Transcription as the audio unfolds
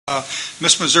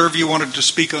Ms. Meserve, you wanted to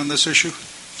speak on this issue?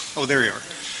 Oh, there you are.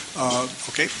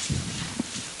 Okay.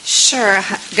 Sure.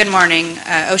 Good morning.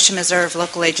 OSHA Meserve,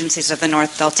 local agencies of the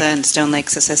North Delta and Stone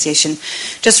Lakes Association.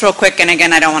 Just real quick, and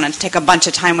again, I don't want to take a bunch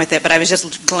of time with it, but I was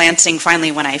just glancing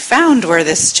finally when I found where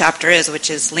this chapter is, which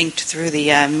is linked through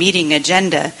the meeting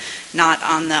agenda, not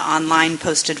on the online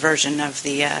posted version of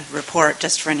the report,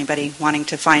 just for anybody wanting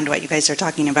to find what you guys are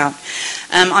talking about.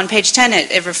 On page 10,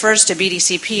 it refers to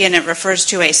BDCP, and it refers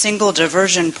to a single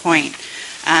diversion point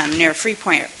near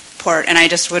Freeport. And I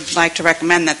just would like to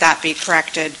recommend that be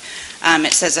corrected.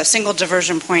 It says a single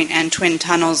diversion point and twin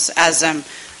tunnels, as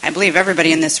I believe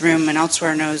everybody in this room and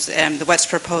elsewhere knows. What's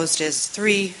proposed is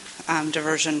 3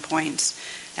 diversion points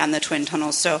and the twin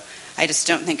tunnels. So I just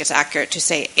don't think it's accurate to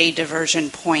say a diversion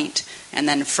point and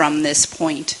then from this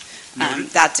point.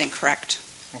 That's incorrect.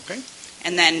 Okay.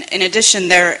 And then in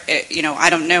addition, I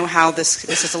don't know how this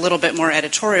is a little bit more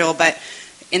editorial, but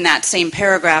in that same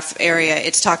paragraph area,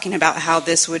 it's talking about how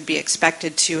this would be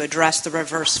expected to address the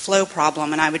reverse flow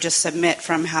problem. And I would just submit,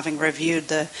 from having reviewed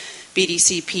the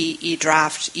BDCP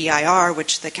e-draft EIR,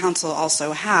 which the council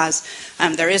also has,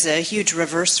 there is a huge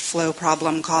reverse flow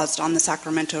problem caused on the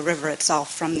Sacramento River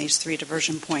itself from these 3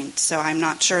 diversion points. So I'm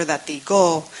not sure that the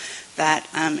goal that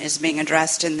is being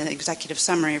addressed in the executive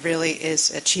summary really is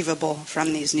achievable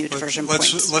from these new diversion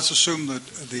points. Let's assume that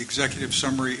the executive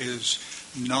summary is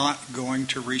not going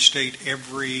to restate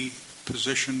every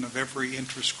position of every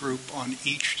interest group on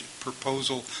each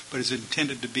proposal, but is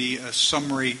intended to be a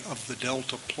summary of the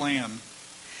Delta plan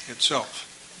itself.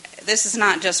 This is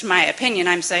not just my opinion.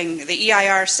 I'm saying the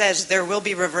EIR says there will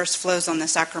be reverse flows on the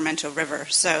Sacramento River.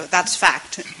 So that's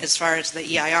fact as far as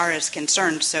the EIR is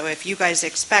concerned. So if you guys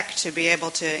expect to be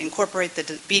able to incorporate the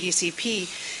BDCP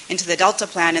into the Delta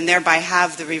plan and thereby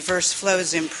have the reverse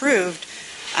flows improved,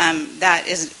 that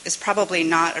is probably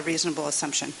not a reasonable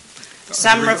assumption.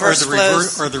 Some reverse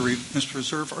flows. Mr.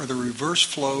 Reserve, are the reverse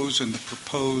flows in the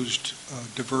proposed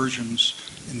diversions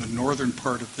in the northern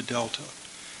part of the Delta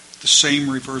the same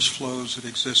reverse flows that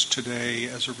exist today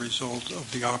as a result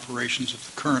of the operations of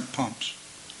the current pumps?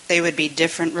 They would be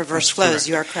different reverse flows. Correct.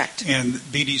 You are correct. And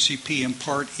BDCP, in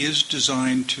part, is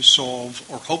designed to solve,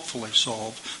 or hopefully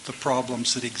solve, the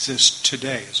problems that exist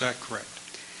today. Is that correct?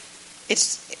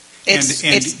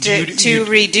 To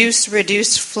reduce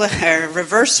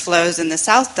reverse flows in the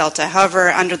South Delta. However,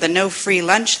 under the no free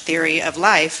lunch theory of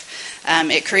life,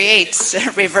 it creates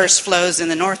reverse flows in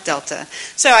the North Delta.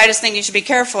 So I just think you should be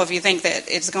careful if you think that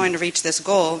it's going to reach this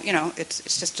goal.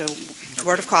 It's just a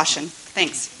word of caution.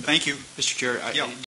 Thanks. Thank you. Mr. Chair,